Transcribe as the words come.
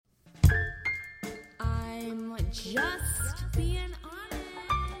Just being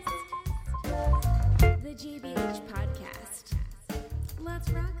honest. The GBH podcast. Let's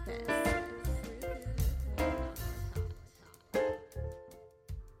rock this.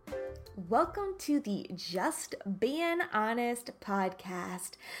 Welcome to the Just Being Honest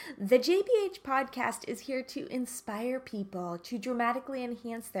podcast. The JBH podcast is here to inspire people to dramatically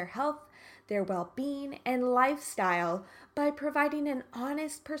enhance their health, their well-being, and lifestyle by providing an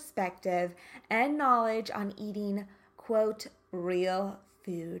honest perspective and knowledge on eating, quote, real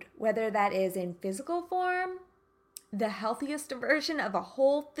food, whether that is in physical form, the healthiest version of a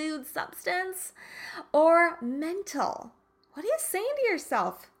whole food substance, or mental. What are you saying to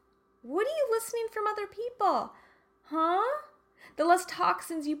yourself? What are you listening from other people? Huh? The less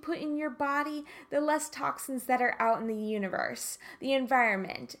toxins you put in your body, the less toxins that are out in the universe, the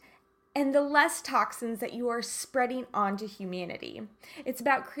environment, and the less toxins that you are spreading onto humanity. It's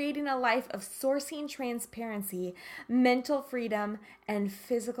about creating a life of sourcing transparency, mental freedom, and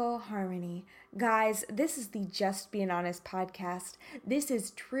physical harmony. Guys, this is the Just Being Honest podcast. This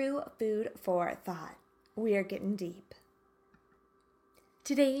is true food for thought. We are getting deep.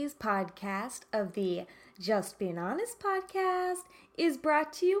 Today's podcast of the Just Being Honest podcast is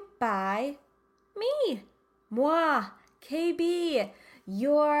brought to you by me, moi, KB,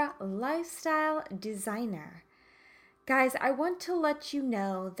 your lifestyle designer. Guys, I want to let you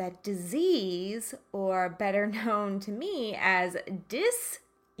know that disease, or better known to me as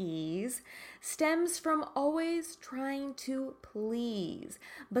dis-ease, stems from always trying to please.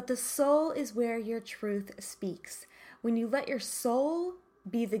 But the soul is where your truth speaks. When you let your soul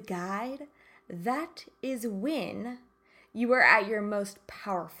be the guide, that is when you are at your most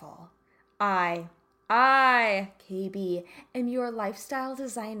powerful. I, KB, am your lifestyle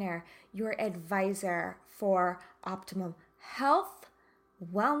designer, your advisor for optimum health,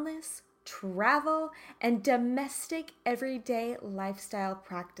 wellness, travel, and domestic everyday lifestyle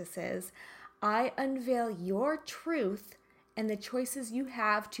practices. I unveil your truth and the choices you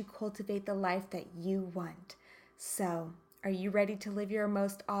have to cultivate the life that you want. So, are you ready to live your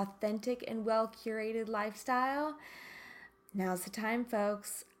most authentic and well-curated lifestyle? Now's the time,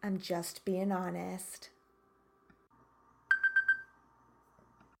 folks. I'm just being honest.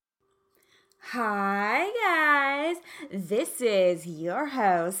 Hi, guys. This is your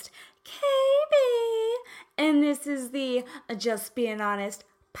host, KB, and this is the Just Being Honest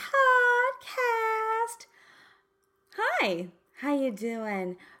podcast. Hi, how you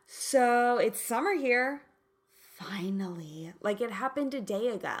doing? So, it's summer here. Finally, like it happened a day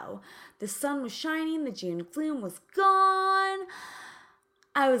ago. The sun was shining, the June gloom was gone.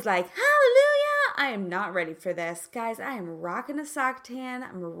 I was like, hallelujah, I am not ready for this. Guys, I am rocking a sock tan.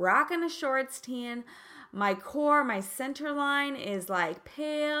 I'm rocking a shorts tan. My core, my center line is like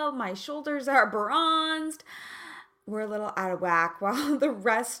pale. My shoulders are bronzed. We're a little out of whack while the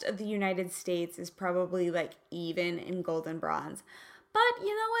rest of the United States is probably like even in golden bronze. But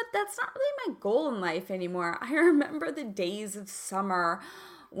you know what? That's not really my goal in life anymore. I remember the days of summer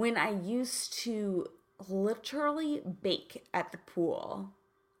when I used to literally bake at the pool.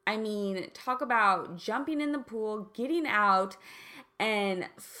 I mean, talk about jumping in the pool, getting out, and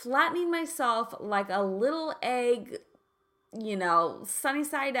flattening myself like a little egg, sunny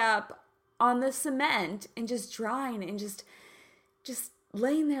side up on the cement and just drying and just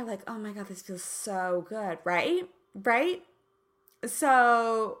laying there like, oh my God, this feels so good, right? Right?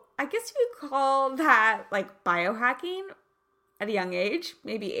 So I guess you could call that like biohacking at a young age,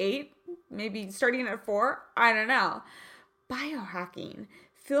 maybe 8, maybe starting at 4. I don't know. Biohacking,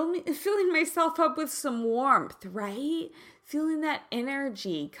 filling myself up with some warmth, right? Feeling that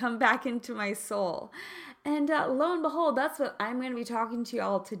energy come back into my soul. And lo and behold, that's what I'm going to be talking to you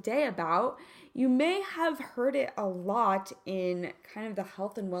all today about. You may have heard it a lot in kind of the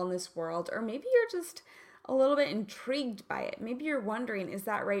health and wellness world, or maybe you're just a little bit intrigued by it. Maybe you're wondering, is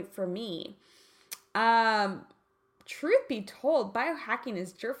that right for me? Truth be told, biohacking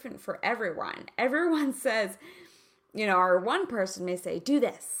is different for everyone. Everyone says, or one person may say, do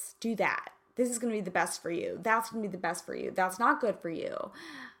this, do that. This is going to be the best for you. That's going to be the best for you. That's not good for you.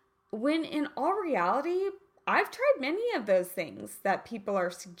 When in all reality, I've tried many of those things that people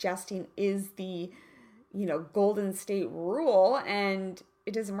are suggesting is the, golden state rule, and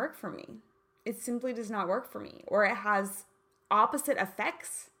it doesn't work for me. It simply does not work for me, or it has opposite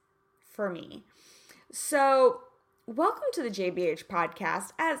effects for me. So, welcome to the JBH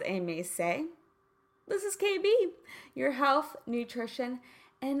podcast, as I may say. This is KB, your health, nutrition,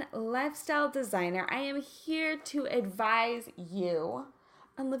 and lifestyle designer. I am here to advise you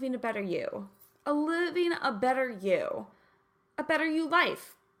on living a better you, a better you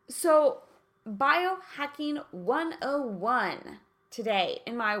life. So, biohacking 101 today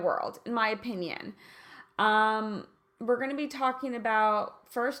in my world, in my opinion. We're going to be talking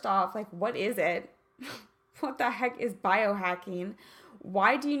about, first off, like, what is it? What the heck is biohacking?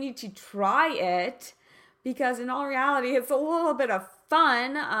 Why do you need to try it? Because in all reality, it's a little bit of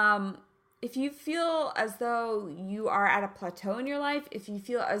fun. If you feel as though you are at a plateau in your life, if you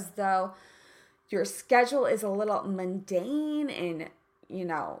feel as though your schedule is a little mundane and,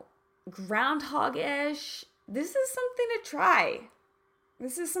 groundhog-ish, this is something to try.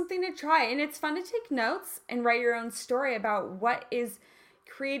 This is something to try. And it's fun to take notes and write your own story about what is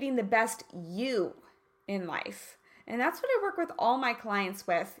creating the best you in life. And that's what I work with all my clients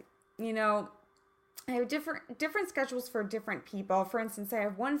with. I have different schedules for different people. For instance, I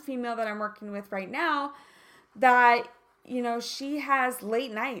have one female that I'm working with right now that, she has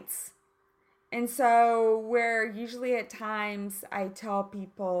late nights. And so where usually at times I tell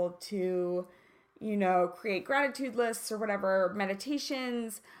people to, create gratitude lists or whatever,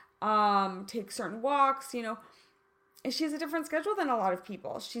 meditations, take certain walks, and she has a different schedule than a lot of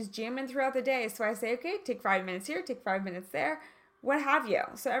people. She's jamming throughout the day. So I say, okay, take 5 minutes here, take 5 minutes there, what have you.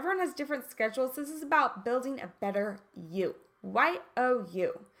 So everyone has different schedules. This is about building a better you.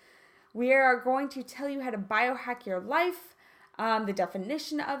 Y-O-U. We are going to tell you how to biohack your life, the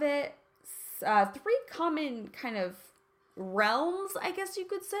definition of it, 3 common kind of realms, I guess you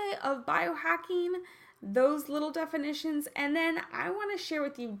could say, of biohacking, those little definitions. And then I want to share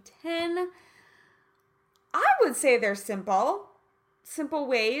with you 10, I would say they're simple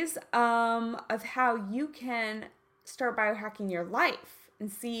ways of how you can start biohacking your life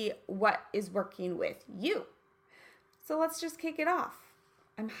and see what is working with you. So let's just kick it off.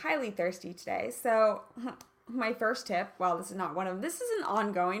 I'm highly thirsty today. So my first tip, well, this is not one of them. This is an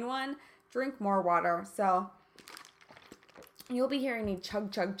ongoing one. Drink more water. So you'll be hearing me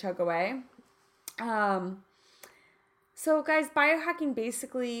chug away. So guys, biohacking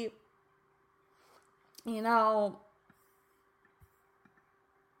basically,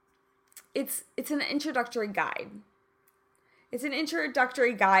 it's an introductory guide. It's an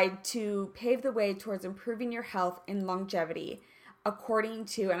introductory guide to pave the way towards improving your health and longevity according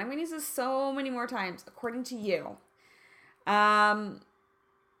to, and I'm going to use this so many more times, according to you.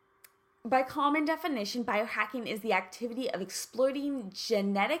 By common definition, biohacking is the activity of exploiting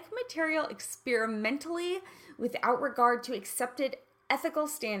genetic material experimentally without regard to accepted ethical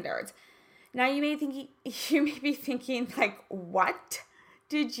standards. Now you may be thinking, like, what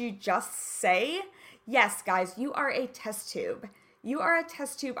did you just say? Yes, guys, you are a test tube. You are a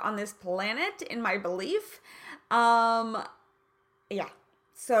test tube on this planet, in my belief. Yeah.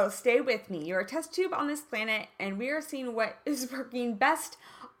 So stay with me. You're a test tube on this planet, and we are seeing what is working best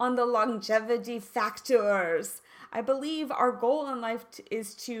on the longevity factors. I believe our goal in life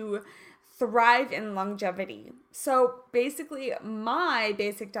is to thrive in longevity. So basically, my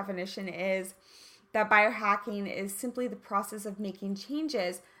basic definition is that biohacking is simply the process of making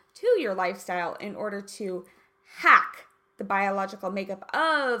changes to your lifestyle in order to hack the biological makeup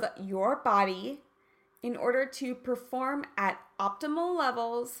of your body in order to perform at optimal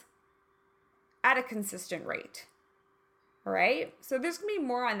levels at a consistent rate. All right? So there's going to be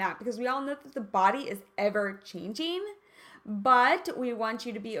more on that because we all know that the body is ever changing, but we want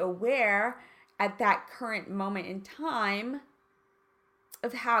you to be aware at that current moment in time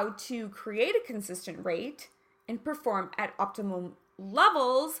of how to create a consistent rate and perform at optimal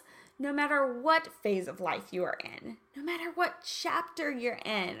levels no matter what phase of life you are in, no matter what chapter you're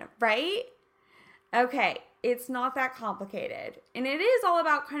in, right? Okay, it's not that complicated. And it is all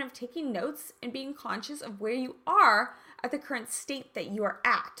about kind of taking notes and being conscious of where you are at the current state that you are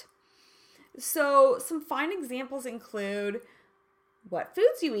at. So some fine examples include what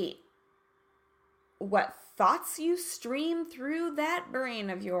foods you eat, what thoughts you stream through that brain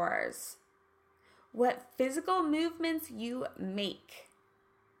of yours, what physical movements you make,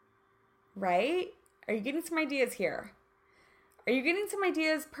 right? Are you getting some ideas here? Are you getting some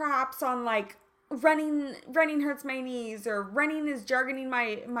ideas perhaps on like running hurts my knees, or running is jargoning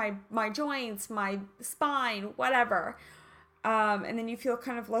my joints, my spine, whatever. And then you feel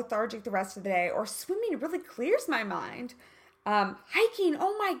kind of lethargic the rest of the day, or swimming really clears my mind. Hiking,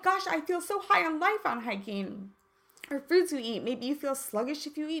 oh my gosh, I feel so high on life on hiking. Or foods you eat, maybe you feel sluggish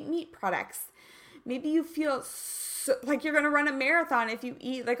if you eat meat products. Maybe you feel like you're going to run a marathon if you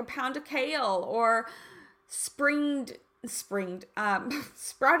eat like a pound of kale, or sprouted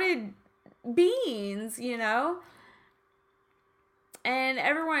beans, And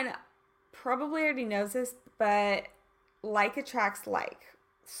everyone probably already knows this, but like attracts like.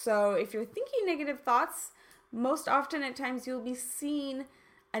 So if you're thinking negative thoughts, most often at times you'll be seeing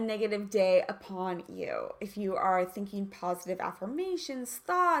a negative day upon you. If you are thinking positive affirmations,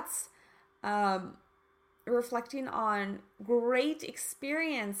 thoughts, reflecting on great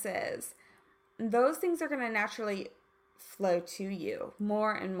experiences, those things are going to naturally flow to you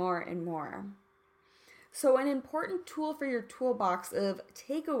more and more and more. So an important tool for your toolbox of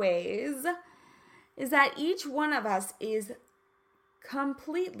takeaways is that each one of us is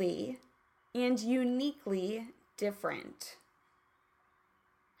completely and uniquely different.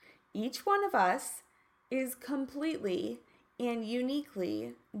 Each one of us is completely and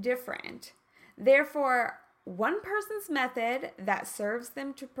uniquely different. Therefore, one person's method that serves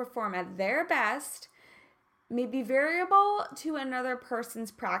them to perform at their best may be variable to another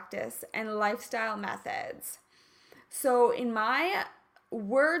person's practice and lifestyle methods. So in my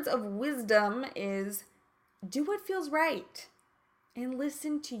words of wisdom is do what feels right and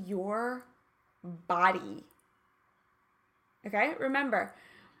listen to your body. Okay? Remember,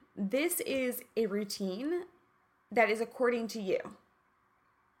 this is a routine that is according to you.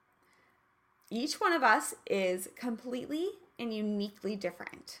 Each one of us is completely and uniquely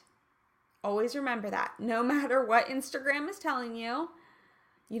different. Always remember that. No matter what Instagram is telling you,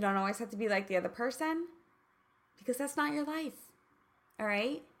 you don't always have to be like the other person because that's not your life. All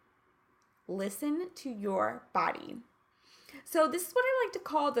right? Listen to your body. So this is what I like to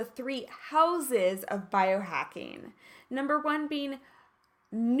call the 3 houses of biohacking. Number 1 being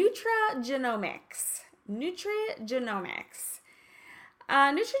nutrigenomics. Nutrigenomics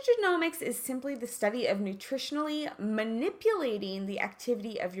is simply the study of nutritionally manipulating the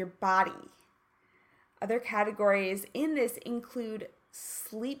activity of your body. Other categories in this include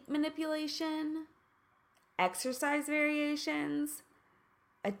sleep manipulation, exercise variations,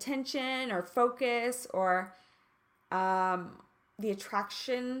 attention or focus, or the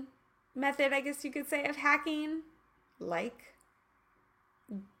attraction method, I guess you could say, of hacking, like,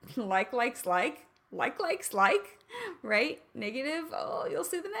 right? Negative, oh, you'll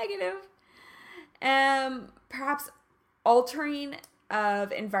see the negative. Perhaps altering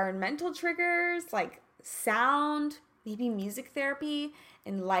of environmental triggers like sound, maybe music therapy,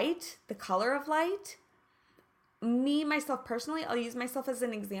 and light, the color of light. Me, myself personally, I'll use myself as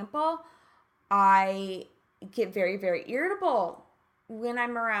an example. I get very, very irritable when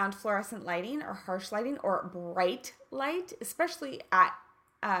I'm around fluorescent lighting or harsh lighting or bright light, especially at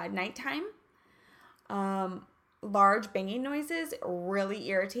nighttime. Large banging noises really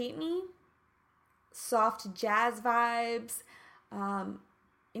irritate me. Soft jazz vibes,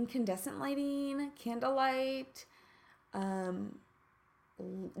 incandescent lighting, candlelight, dim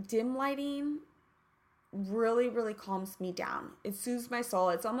lighting really, really calms me down. It soothes my soul.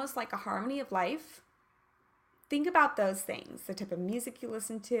 It's almost like a harmony of life. Think about those things, the type of music you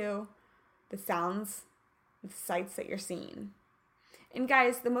listen to, the sounds, the sights that you're seeing. And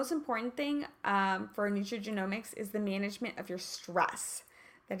guys, the most important thing for nutrigenomics is the management of your stress.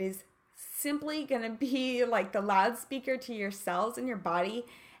 That is simply going to be like the loudspeaker to your cells in your body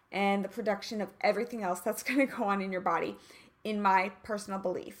and the production of everything else that's going to go on in your body, in my personal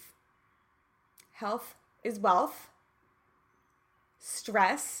belief. Health is wealth.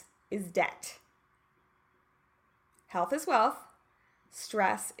 Stress is debt. Health is wealth.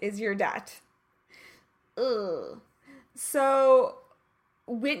 Stress is your debt. Ugh. So,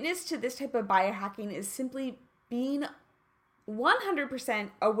 witness to this type of biohacking is simply being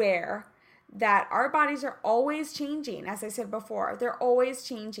 100% aware that our bodies are always changing. As I said before, they're always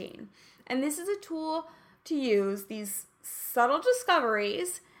changing. And this is a tool to use these subtle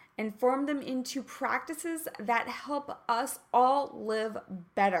discoveries and form them into practices that help us all live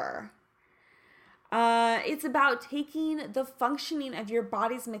better. It's about taking the functioning of your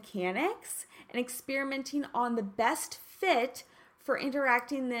body's mechanics and experimenting on the best fit for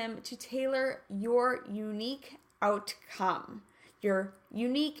interacting them to tailor your unique outcome, your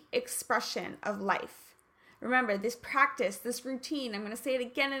unique expression of life. Remember, this practice, this routine, I'm going to say it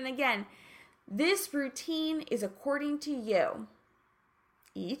again and again, this routine is according to you.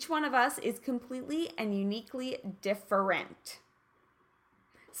 Each one of us is completely and uniquely different.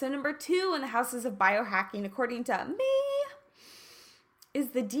 So number 2 in the houses of biohacking, according to me, is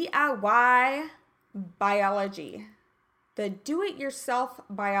the DIY biology. The do-it-yourself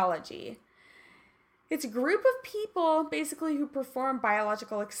biology. It's a group of people basically who perform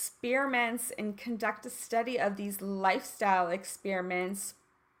biological experiments and conduct a study of these lifestyle experiments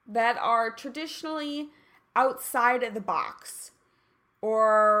that are traditionally outside of the box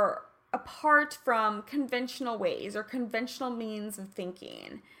or apart from conventional ways or conventional means of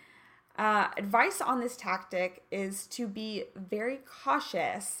thinking. Advice on this tactic is to be very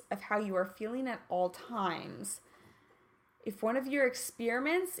cautious of how you are feeling at all times. If one of your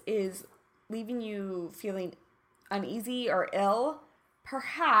experiments is leaving you feeling uneasy or ill,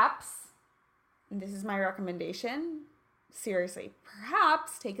 perhaps, and this is my recommendation, seriously,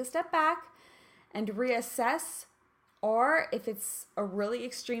 perhaps take a step back and reassess, or if it's a really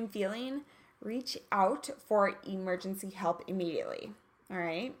extreme feeling, reach out for emergency help immediately. All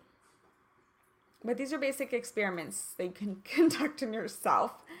right? But these are basic experiments that you can conduct in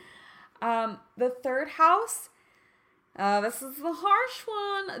yourself. The third house, this is the harsh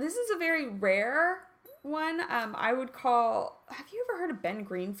one. This is a very rare one. I would call, have you ever heard of Ben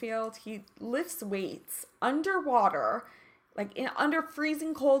Greenfield? He lifts weights underwater, like under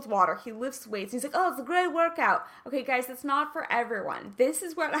freezing cold water. He lifts weights. He's like, oh, it's a great workout. Okay, guys, it's not for everyone. This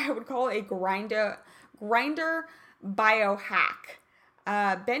is what I would call a grinder biohack.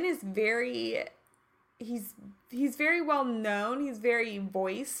 Ben is he's very well known. He's very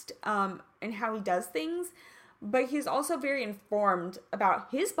voiced in how he does things, but he's also very informed about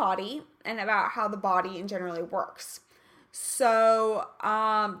his body and about how the body in generally works. So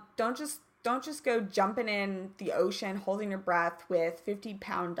don't just go jumping in the ocean, holding your breath with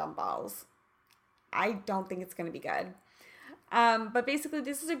 50-pound dumbbells. I don't think it's going to be good. But basically,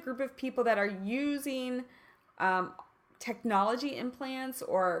 this is a group of people that are using technology implants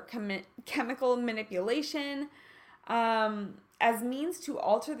or chemical manipulation as means to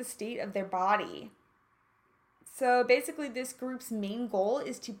alter the state of their body. So basically, this group's main goal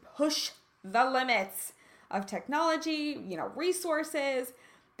is to push the limits of technology, resources.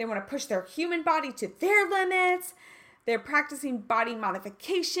 They want to push their human body to their limits. They're practicing body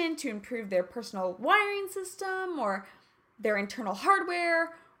modification to improve their personal wiring system or their internal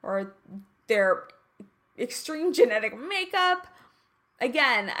hardware or their extreme genetic makeup.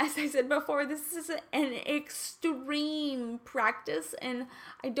 Again, as I said before, this is an extreme practice, and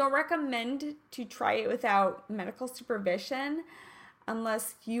I don't recommend to try it without medical supervision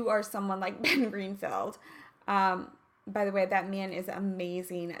unless you are someone like Ben Greenfield. By the way, that man is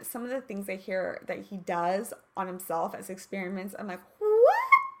amazing. Some of the things I hear that he does on himself as experiments, I'm like,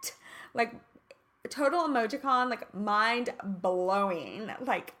 what? Like, total emojicon, like, mind-blowing.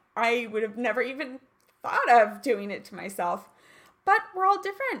 Like, I would have never even thought of doing it to myself. But we're all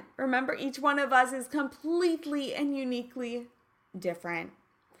different. Remember, each one of us is completely and uniquely different.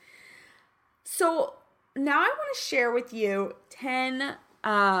 So now I want to share with you 10,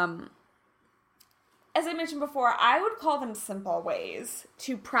 as I mentioned before, I would call them simple ways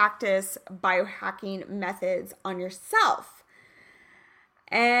to practice biohacking methods on yourself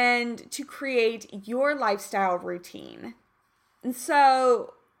and to create your lifestyle routine. And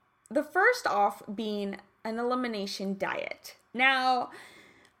so the first off being an elimination diet. Now,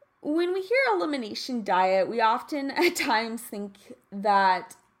 when we hear elimination diet, we often at times think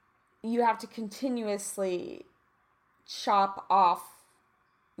that you have to continuously chop off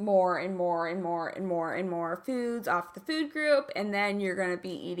more and more and more and more and more foods off the food group, and then you're going to be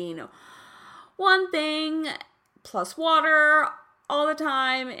eating one thing plus water all the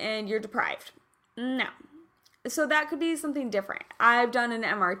time, and you're deprived. No. So that could be something different. I've done an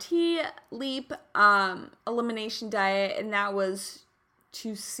MRT LEAP elimination diet, and that was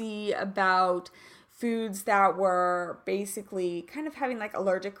to see about foods that were basically kind of having like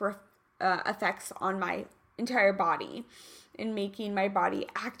allergic effects on my entire body and making my body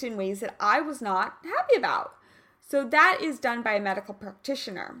act in ways that I was not happy about. So that is done by a medical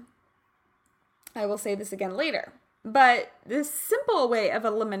practitioner. I will say this again later. But this simple way of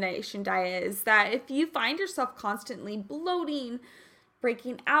elimination diet is that if you find yourself constantly bloating,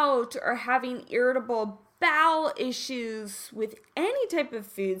 breaking out, or having irritable bowel issues with any type of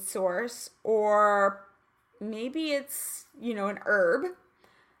food source, or maybe it's, an herb,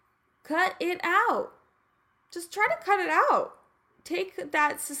 cut it out. Just try to cut it out. Take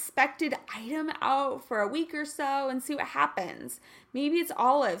that suspected item out for a week or so and see what happens. Maybe it's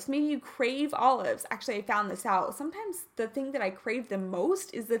olives. Maybe you crave olives. Actually, I found this out. Sometimes the thing that I crave the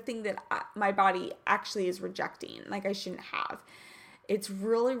most is the thing that my body actually is rejecting, like I shouldn't have. It's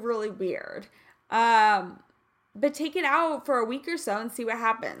really, really weird. But take it out for a week or so and see what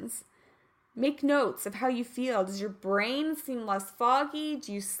happens. Make notes of how you feel. Does your brain seem less foggy?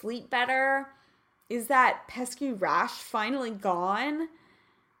 Do you sleep better? Is that pesky rash finally gone?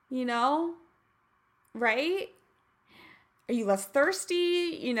 Right? Are you less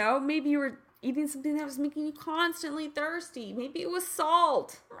thirsty? Maybe you were eating something that was making you constantly thirsty. Maybe it was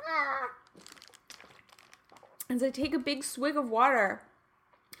salt. And so take a big swig of water.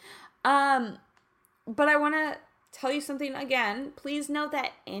 But I want to tell you something again. Please note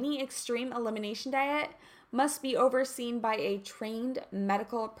that any extreme elimination diet must be overseen by a trained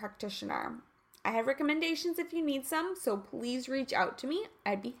medical practitioner. I have recommendations if you need some, so please reach out to me.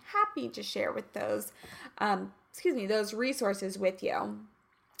 I'd be happy to share with those, those resources with you.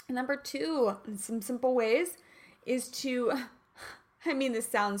 Number 2, some simple ways is to, this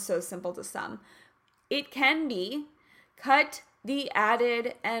sounds so simple to some. It can be cut the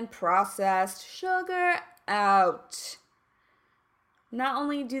added and processed sugar out. Not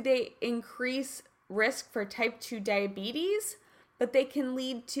only do they increase risk for type 2 diabetes, but they can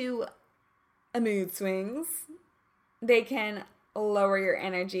lead to mood swings. They can lower your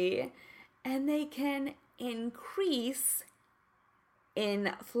energy, and they can increase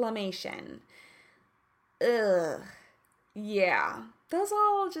inflammation. Ugh. Yeah, those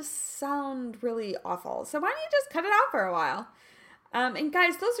all just sound really awful. So why don't you just cut it out for a while? And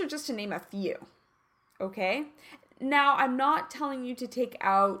guys, those are just to name a few. Okay? Now, I'm not telling you to take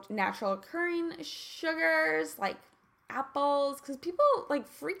out natural occurring sugars like apples, because people like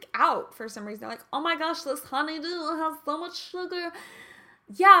freak out for some reason. They're like, oh my gosh, this honeydew has so much sugar.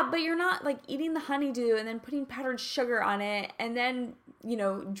 Yeah, but you're not like eating the honeydew and then putting powdered sugar on it and then,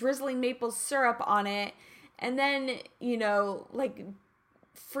 drizzling maple syrup on it and then, like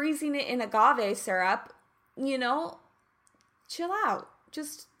freezing it in agave syrup. Chill out.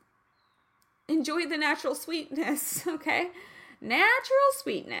 Just enjoy the natural sweetness, okay? Natural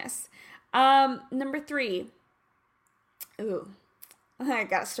sweetness. Number 3. Ooh, I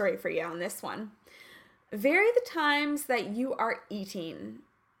got a story for you on this one. Vary the times that you are eating.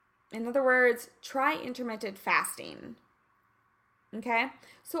 In other words, try intermittent fasting. Okay?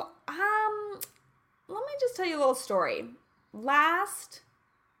 So, let me just tell you a little story.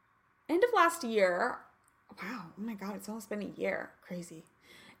 End of last year, wow, oh my God, it's almost been a year. Crazy.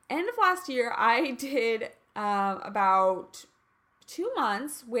 End of last year, I did about 2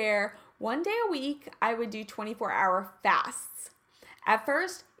 months where one day a week I would do 24-hour fasts. At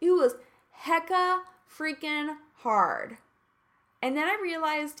first, it was hecka freaking hard. And then I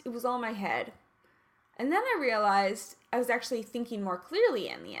realized it was all in my head. And then I realized I was actually thinking more clearly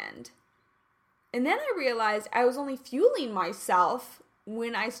in the end. And then I realized I was only fueling myself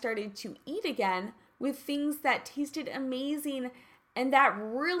when I started to eat again with things that tasted amazing and that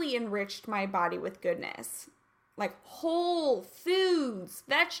really enriched my body with goodness. Like whole foods,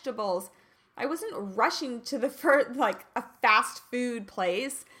 vegetables. I wasn't rushing to a fast food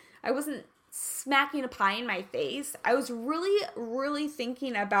place. I wasn't smacking a pie in my face. I was really, really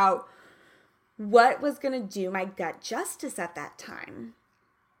thinking about what was going to do my gut justice at that time.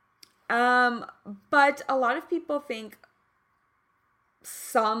 But a lot of people think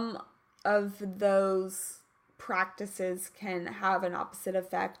some of those practices can have an opposite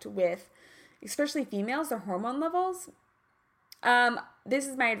effect with, especially females, their hormone levels. This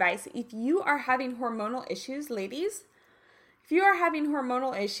is my advice. If you are having hormonal issues, ladies, if you are having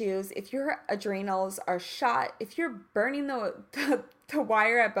hormonal issues, if your adrenals are shot, if you're burning the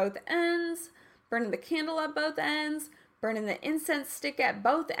wire at both ends, burning the candle at both ends, burning the incense stick at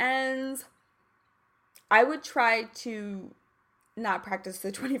both ends, I would try to not practice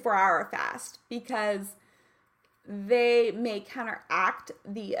the 24-hour fast because they may counteract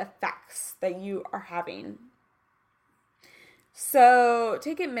the effects that you are having. So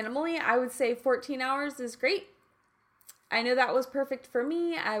take it minimally. I would say 14 hours is great. I know that was perfect for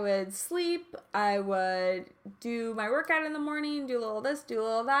me. I would sleep. I would do my workout in the morning, do a little this, do a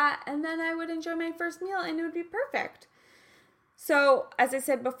little that, and then I would enjoy my first meal and it would be perfect. So, as I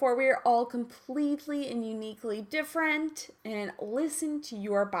said before, we are all completely and uniquely different, and listen to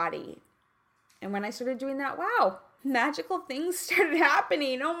your body. And when I started doing that, wow, magical things started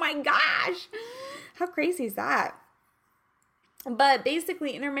happening. Oh my gosh. How crazy is that? But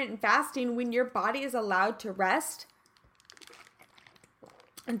basically, intermittent fasting, when your body is allowed to rest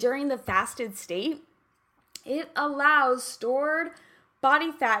during the fasted state, it allows stored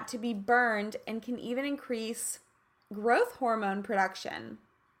body fat to be burned and can even increase growth hormone production.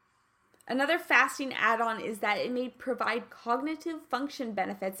 Another fasting add-on is that it may provide cognitive function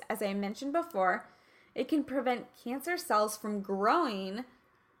benefits. As I mentioned before, it can prevent cancer cells from growing,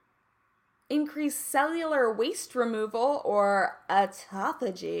 increase cellular waste removal or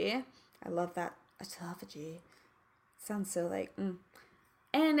autophagy. I love that, autophagy. Sounds so like,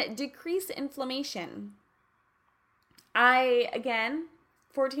 and decrease inflammation.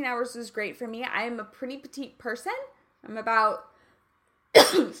 14 hours is great for me. I am a pretty petite person. I'm about,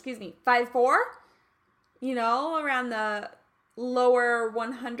 5'4", around the lower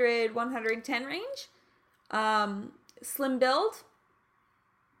 100, 110 range. Slim build,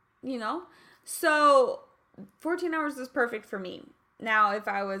 So 14 hours is perfect for me. Now, if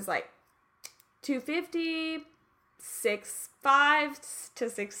I was like 250, 6'5" to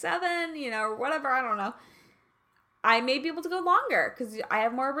 6'7", or whatever, I don't know, I may be able to go longer because I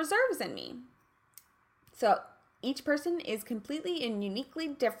have more reserves in me. So each person is completely and uniquely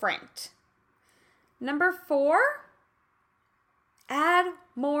different. Number 4, add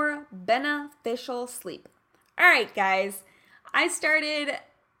more beneficial sleep. All right, guys, I started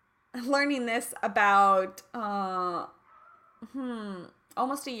learning this about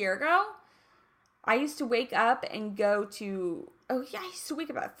almost a year ago. I used to wake up and I used to wake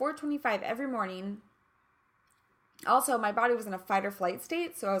up at 4:25 every morning. Also, my body was in a fight or flight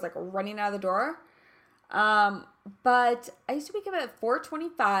state, so I was like running out of the door. But I used to wake up at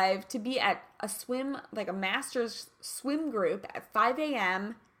 4:25 to be at a swim, like a master's swim group at 5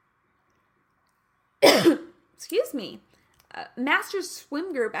 a.m. Excuse me. Master's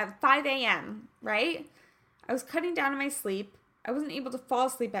swim group at 5 a.m., right? I was cutting down on my sleep. I wasn't able to fall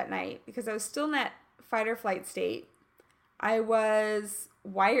asleep at night because I was still in that fight or flight state. I was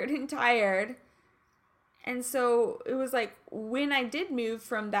wired and tired. And so it was like when I did move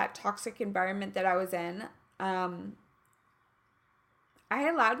from that toxic environment that I was in, I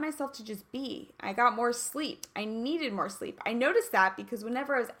allowed myself to just be. I got more sleep. I needed more sleep. I noticed that because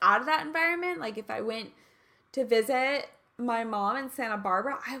whenever I was out of that environment, like if I went to visit my mom in Santa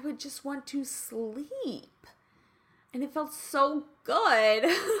Barbara, I would just want to sleep. And it felt so good.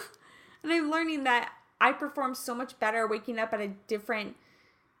 And I'm learning that I perform so much better waking up at a different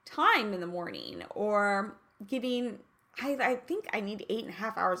time in the morning or I think I need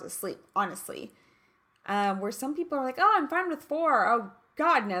 8.5 hours of sleep, honestly. Where some people are like, oh, I'm fine with 4. Oh,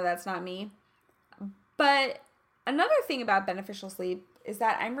 God, no, that's not me. But another thing about beneficial sleep is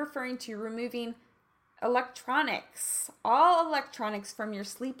that I'm referring to removing all electronics from your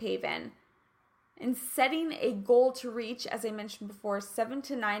sleep haven and setting a goal to reach, as I mentioned before, 7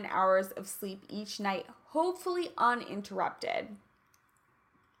 to 9 hours of sleep each night, hopefully uninterrupted.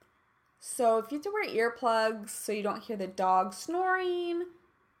 So if you have to wear earplugs so you don't hear the dog snoring,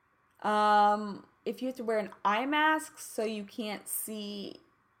 if you have to wear an eye mask so you can't see,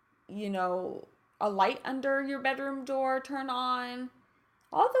 a light under your bedroom door turn on,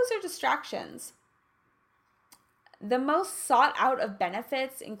 all of those are distractions. The most sought out of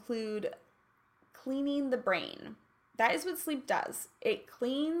benefits include cleaning the brain. That is what sleep does. It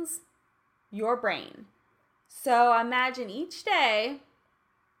cleans your brain. So imagine each day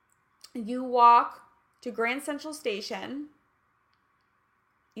you walk to Grand Central Station,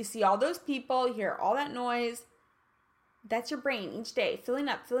 you see all those people, you hear all that noise. That's your brain each day, filling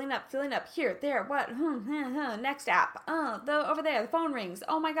up. Here, there, what? Next app. Over there, the phone rings.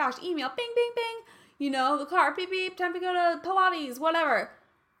 Oh my gosh, email, bing, bing, bing. The car, beep, beep, time to go to Pilates, whatever.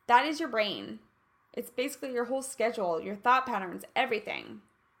 That is your brain. It's basically your whole schedule, your thought patterns, everything.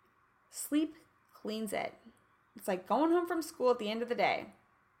 Sleep cleans it. It's like going home from school at the end of the day.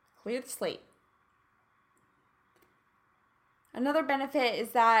 Clear the slate. Another benefit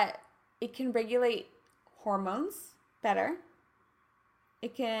is that it can regulate hormones better.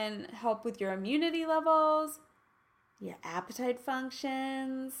 It can help with your immunity levels, your appetite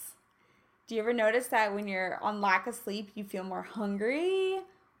functions. Do you ever notice that when you're on lack of sleep, you feel more hungry?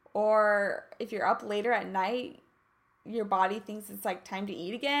 Or if you're up later at night, your body thinks it's like time to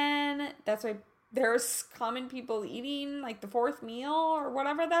eat again. That's why there's common people eating like the 4th meal or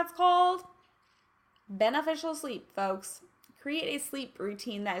whatever that's called. Beneficial sleep, folks. Create a sleep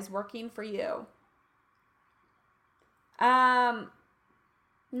routine that is working for you. Number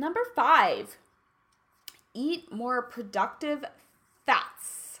 5, eat more productive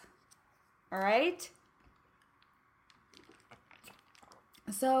fats. All right?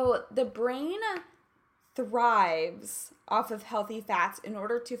 So the brain thrives off of healthy fats in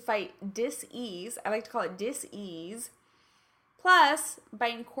order to fight dis-ease. I like to call it dis-ease. Plus, by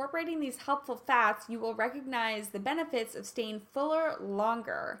incorporating these helpful fats, you will recognize the benefits of staying fuller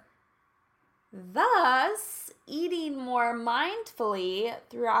longer. Thus, eating more mindfully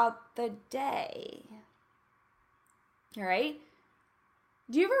throughout the day. All right?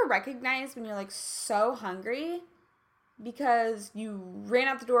 Do you ever recognize when you're like so hungry because you ran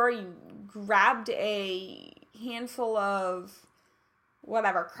out the door, you grabbed a handful of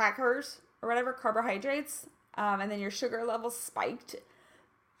whatever, crackers or whatever, carbohydrates, and then your sugar levels spiked.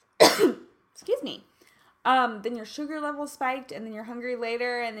 Excuse me. Then your sugar levels spiked, and then you're hungry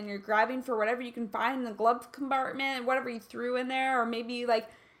later, and then you're grabbing for whatever you can find in the glove compartment, whatever you threw in there, or maybe like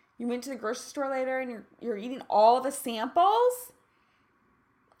you went to the grocery store later and you're eating all the samples.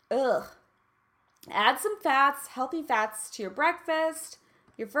 Ugh. Add some fats, healthy fats to your breakfast,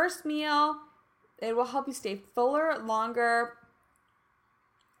 your first meal. It will help you stay fuller longer.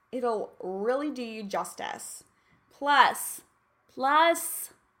 It'll really do you justice. Plus,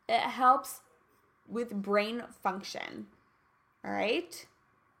 it helps with brain function. All right?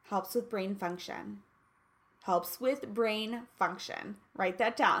 Helps with brain function. Helps with brain function. Write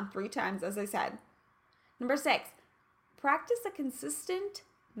that down 3 times, as I said. Number 6, practice a consistent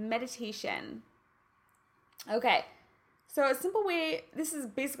meditation. Okay, so this is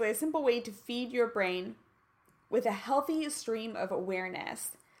basically a simple way to feed your brain with a healthy stream of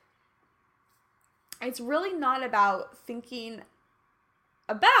awareness. It's really not about thinking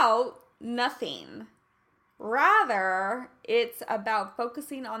about nothing. Rather, it's about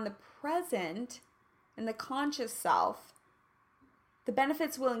focusing on the present and the conscious self. The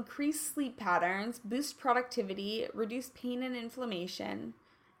benefits will increase sleep patterns, boost productivity, reduce pain and inflammation,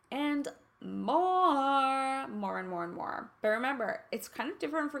 and more. But remember, it's kind of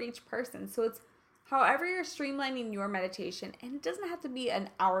different for each person. So it's however you're streamlining your meditation, and it doesn't have to be an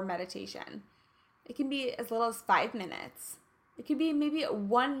hour meditation. It can be as little as 5 minutes. It could be maybe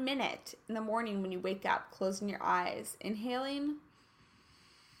 1 minute in the morning when you wake up, closing your eyes, inhaling,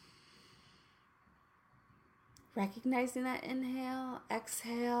 recognizing that inhale,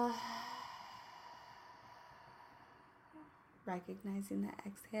 exhale, recognizing that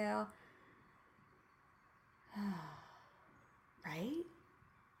exhale, right?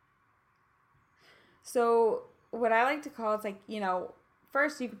 So what I like to call it's like,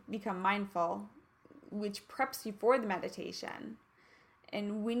 first you become mindful, which preps you for the meditation.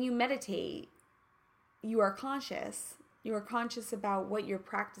 And when you meditate, you are conscious. You are conscious about what you're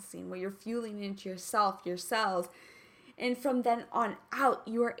practicing, what you're fueling into yourself, your cells. And from then on out,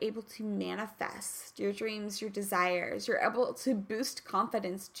 you are able to manifest your dreams, your desires. You're able to boost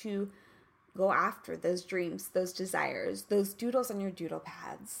confidence to go after those dreams, those desires, those doodles on your doodle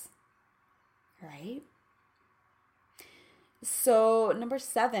pads. Right? So, number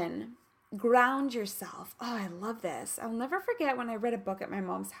 7, ground yourself. Oh, I love this. I'll never forget when I read a book at my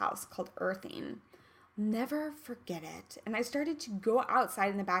mom's house called Earthing. Never forget it. And I started to go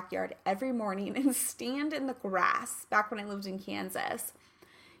outside in the backyard every morning and stand in the grass back when I lived in Kansas.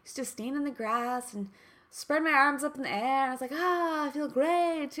 I used to stand in the grass and spread my arms up in the air. I was like, I feel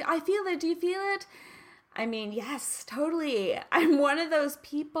great. I feel it. Do you feel it? I mean, yes, totally. I'm one of those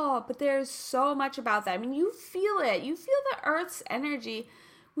people, but there's so much about that. I mean, you feel it. You feel the earth's energy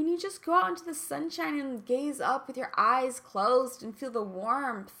when you just go out into the sunshine and gaze up with your eyes closed and feel the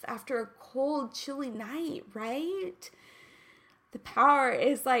warmth after a cold, chilly night, right? The power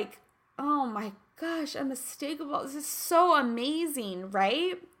is like, oh my gosh, unmistakable. This is so amazing,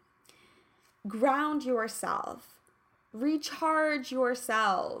 right? Ground yourself. Recharge your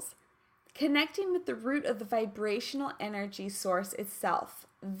cells. Connecting with the root of the vibrational energy source itself,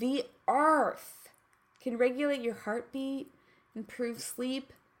 the earth, can regulate your heartbeat, improve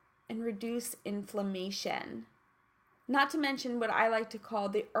sleep, and reduce inflammation. Not to mention what I like to call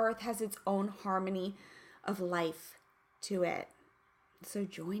the earth has its own harmony of life to it. So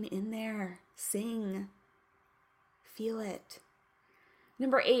join in there, sing, feel it.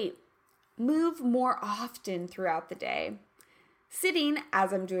 Number 8, move more often throughout the day. Sitting,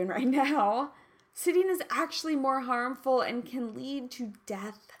 as I'm doing right now, sitting is actually more harmful and can lead to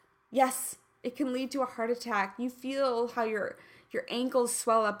death. Yes, it can lead to a heart attack. You feel how your ankles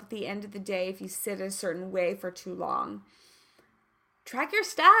swell up at the end of the day if you sit a certain way for too long. Track your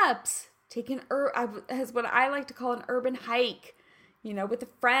steps. Take as what I like to call an urban hike, with a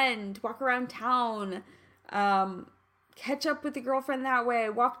friend. Walk around town. Catch up with a girlfriend that way.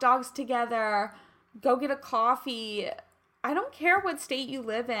 Walk dogs together. Go get a coffee. I don't care what state you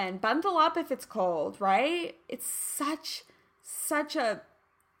live in. Bundle up if it's cold, right? It's such a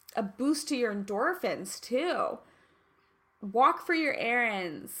boost to your endorphins too. Walk for your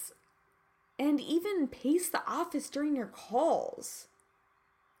errands. And even pace the office during your calls.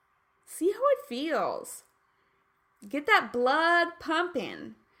 See how it feels. Get that blood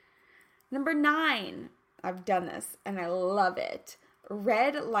pumping. Number 9, I've done this and I love it.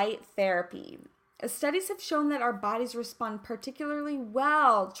 Red light therapy. Studies have shown that our bodies respond particularly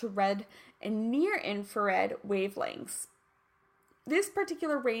well to red and near-infrared wavelengths. This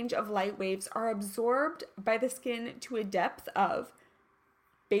particular range of light waves are absorbed by the skin to a depth of,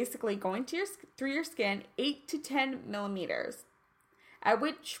 basically going through your skin, 8 to 10 millimeters, at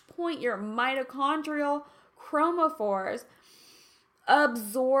which point your mitochondrial chromophores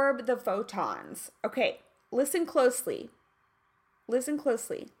absorb the photons. Okay, listen closely.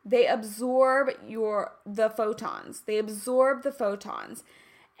 They absorb the photons.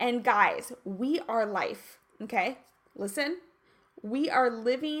 And guys, we are life, okay? Listen. We are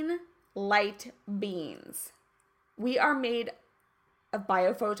living light beings. We are made of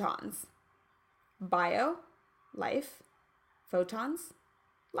biophotons. Bio life, photons,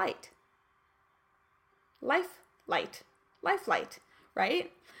 light. Life, light, life, light,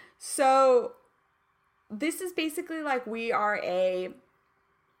 right? So this is basically like we are a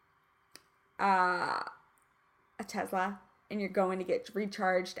Tesla and you're going to get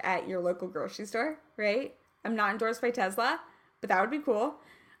recharged at your local grocery store, right? I'm not endorsed by Tesla, but that would be cool.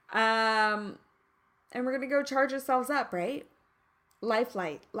 And we're going to go charge ourselves up, right? Life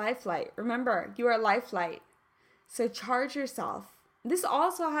light, life light. Remember, you are life light. So charge yourself. This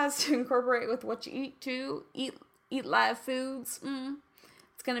also has to incorporate with what you eat too. Eat live foods.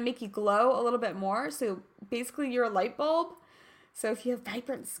 It's going to make you glow a little bit more. So basically you're a light bulb. So if you have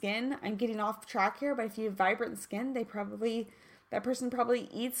vibrant skin, I'm getting off track here, but if you have vibrant skin, that person probably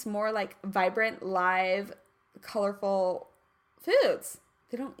eats more like vibrant, live, colorful foods.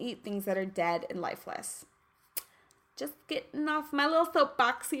 They don't eat things that are dead and lifeless. Just getting off my little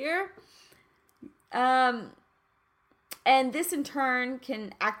soapbox here. And this in turn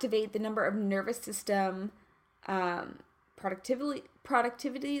can activate the number of nervous system,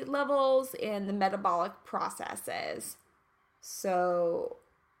 productivity levels, and the metabolic processes. So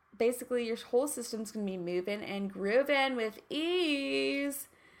basically your whole system's going to be moving and grooving with ease.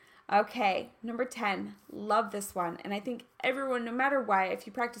 Okay, number 10. Love this one. And I think everyone, no matter what, if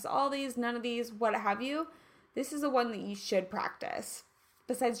you practice all these, none of these, what have you, this is the one that you should practice.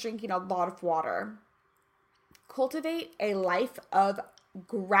 Besides drinking a lot of water. Cultivate a life of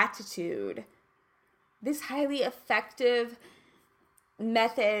gratitude. This highly effective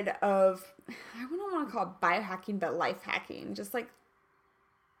method of, I wouldn't want to call it biohacking, but life hacking, just like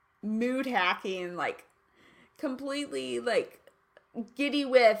mood hacking, like completely like giddy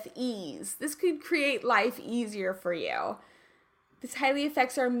with ease. This could create life easier for you. This highly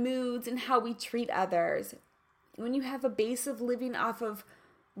affects our moods and how we treat others. When you have a base of living off of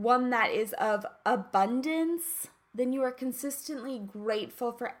one that is of abundance, then you are consistently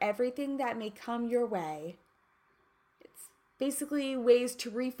grateful for everything that may come your way. It's basically ways to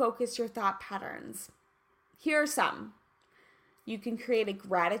refocus your thought patterns. Here are some. You can create a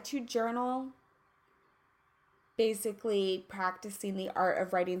gratitude journal, basically practicing the art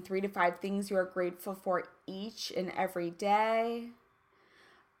of writing 3 to 5 things you are grateful for each and every day.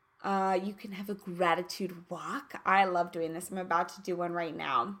 You can have a gratitude walk. I love doing this. I'm about to do one right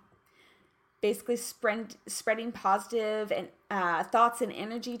now. Basically spreading positive and thoughts and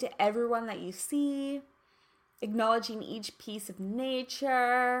energy to everyone that you see. Acknowledging each piece of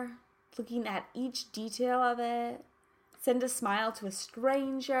nature. Looking at each detail of it. Send a smile to a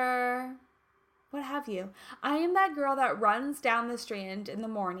stranger. What have you. I am that girl that runs down the Strand in the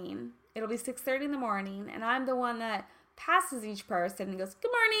morning. It'll be 6:30 in the morning. And I'm the one that passes each person and goes,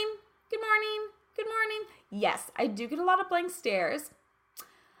 good morning, good morning, good morning. Yes, I do get a lot of blank stares,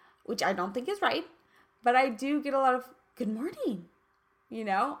 which I don't think is right, but I do get a lot of good morning, you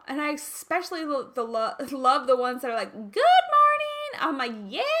know? And I especially love the ones that are like, good morning. I'm like,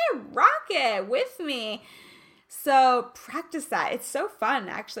 yeah, rock it with me. So practice that. It's so fun,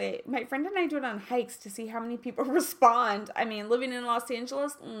 actually. My friend and I do it on hikes to see how many people respond. I mean, living in Los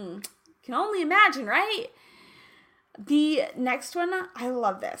Angeles, can only imagine, right? The next one, I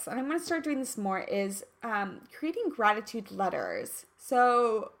love this, and I'm going to start doing this more, is creating gratitude letters.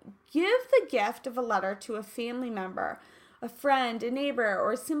 So give the gift of a letter to a family member, a friend, a neighbor,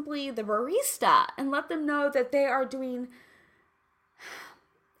 or simply the barista, and let them know that they are doing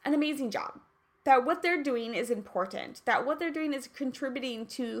an amazing job, that what they're doing is important, that what they're doing is contributing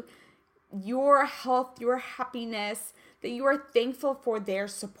to your health, your happiness, that you are thankful for their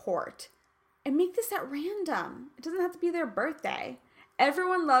support. And make this at random. It doesn't have to be their birthday.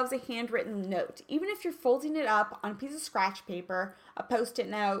 Everyone loves a handwritten note. Even if you're folding it up on a piece of scratch paper, a Post-it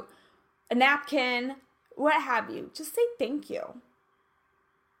note, a napkin, what have you. Just say thank you.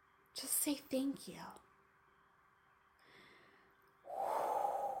 Just say thank you.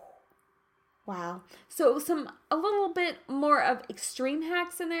 Wow. So a little bit more of extreme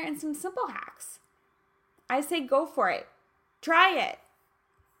hacks in there and some simple hacks. I say go for it. Try it.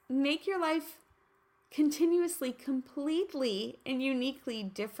 Make your life continuously, completely, and uniquely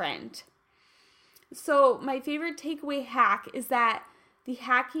different. So my favorite takeaway hack is that the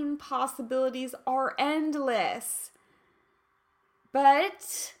hacking possibilities are endless,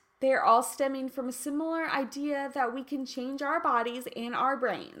 but they're all stemming from a similar idea that we can change our bodies and our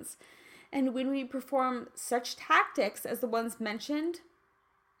brains. And when we perform such tactics as the ones mentioned,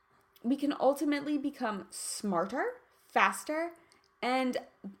 we can ultimately become smarter, faster, and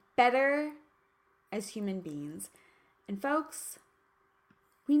better as human beings. And folks,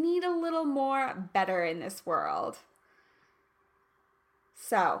 we need a little more better in this world.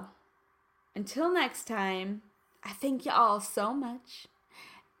 So, until next time, I thank you all so much.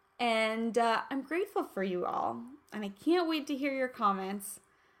 And I'm grateful for you all. And I can't wait to hear your comments.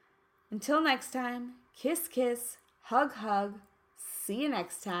 Until next time, kiss, kiss, hug, hug. See you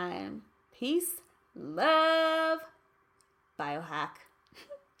next time. Peace, love, biohack.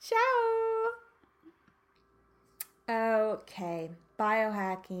 Ciao. Okay,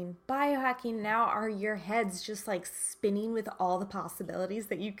 biohacking. Biohacking, now are your heads just like spinning with all the possibilities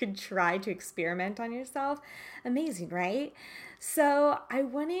that you could try to experiment on yourself? Amazing, right? So I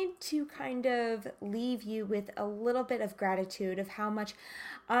wanted to kind of leave you with a little bit of gratitude of how much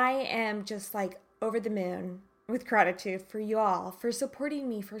I am just like over the moon with gratitude for you all, for supporting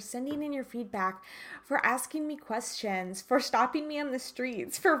me, for sending in your feedback, for asking me questions, for stopping me on the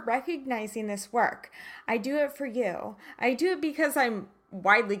streets, for recognizing this work. I do it for you. I do it because I'm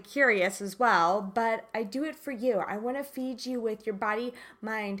widely curious as well, but I do it for you. I want to feed you with your body,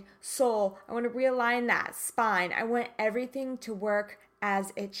 mind, soul. I want to realign that spine. I want everything to work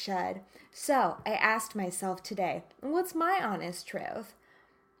as it should. So I asked myself today, what's my honest truth?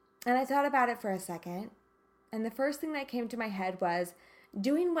 And I thought about it for a second. And the first thing that came to my head was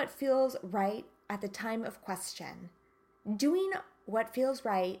doing what feels right at the time of question. Doing what feels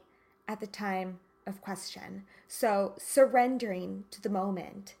right at the time of question. So surrendering to the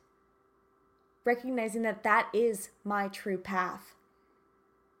moment. Recognizing that that is my true path.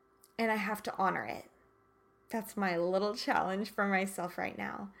 And I have to honor it. That's my little challenge for myself right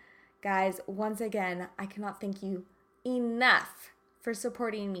now. Guys, once again, I cannot thank you enough for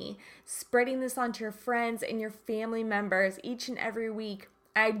supporting me, spreading this onto your friends and your family members each and every week.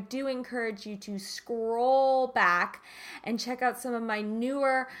 I do encourage you to scroll back and check out some of my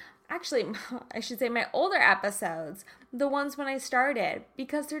newer, actually, I should say my older episodes, the ones when I started,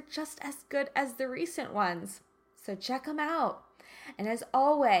 because they're just as good as the recent ones. So check them out. And as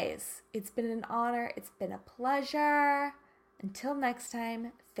always, it's been an honor. It's been a pleasure. Until next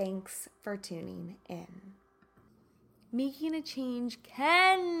time, thanks for tuning in. Making a change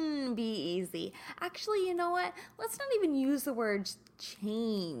can be easy. Actually, you know what? Let's not even use the word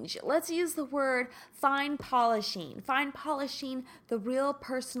change. Let's use the word fine polishing. Fine polishing the real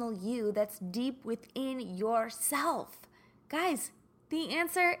personal you that's deep within yourself. Guys, the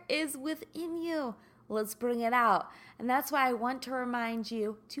answer is within you. Let's bring it out. And that's why I want to remind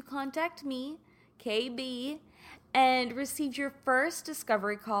you to contact me, KB, and receive your first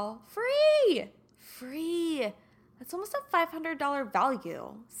discovery call free. Free. It's almost a $500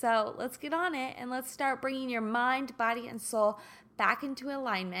 value. So let's get on it and let's start bringing your mind, body, and soul back into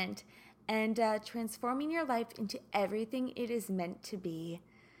alignment and transforming your life into everything it is meant to be.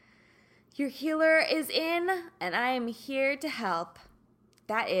 Your healer is in, and I am here to help.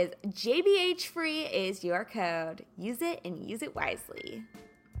 That is JBH Free is your code. Use it and use it wisely.